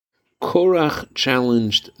Korach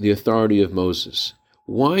challenged the authority of Moses.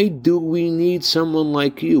 Why do we need someone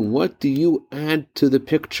like you? What do you add to the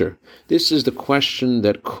picture? This is the question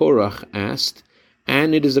that Korach asked,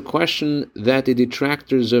 and it is a question that the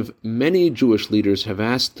detractors of many Jewish leaders have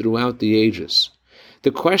asked throughout the ages.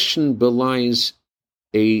 The question belies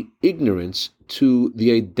a ignorance to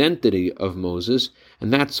the identity of Moses,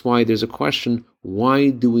 and that's why there's a question, why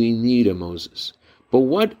do we need a Moses? But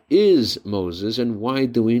what is Moses, and why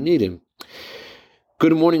do we need him?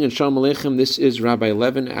 Good morning and Shalom Aleichem. This is Rabbi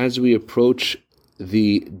Levin. As we approach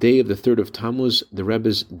the day of the 3rd of Tammuz, the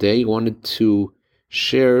Rebbe's day, I wanted to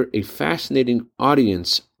share a fascinating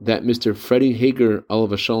audience that Mr. Freddie Hager,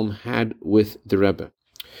 Alav Shalom, had with the Rebbe.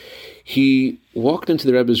 He walked into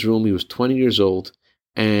the Rebbe's room. He was 20 years old,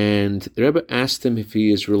 and the Rebbe asked him if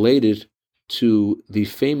he is related to the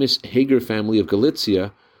famous Hager family of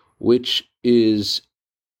Galicia, which is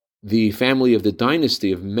the family of the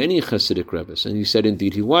dynasty of many Hasidic Rebbes. And he said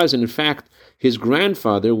indeed he was, and in fact his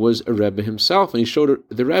grandfather was a Rebbe himself, and he showed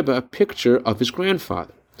the Rebbe a picture of his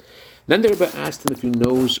grandfather. Then the Rebbe asked him if he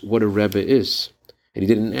knows what a Rebbe is, and he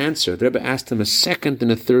didn't answer. The Rebbe asked him a second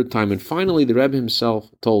and a third time, and finally the Rebbe himself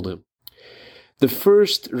told him. The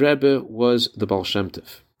first Rebbe was the Baal Shem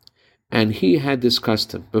Tov, and he had this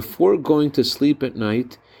custom. Before going to sleep at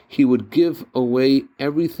night, he would give away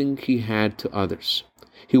everything he had to others.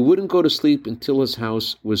 He wouldn't go to sleep until his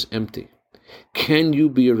house was empty. Can you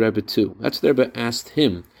be a Rebbe too? That's what the Rebbe asked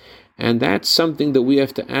him. And that's something that we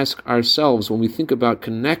have to ask ourselves when we think about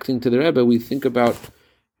connecting to the Rebbe. We think about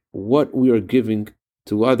what we are giving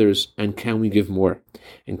to others, and can we give more?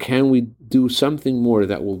 And can we do something more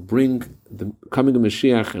that will bring the coming of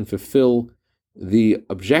Mashiach and fulfill the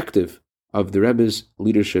objective of the Rebbe's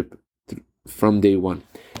leadership from day one?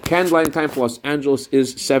 Candlelighting time for Los Angeles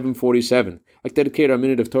is 7:47. I'd like to dedicate our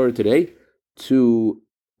minute of Torah today to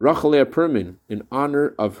Rachalea Permin in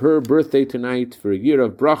honor of her birthday tonight for a year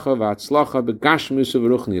of bracha v'atzlacha b'gashmius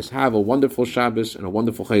u'ruchnius. Have a wonderful Shabbos and a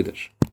wonderful Chodesh.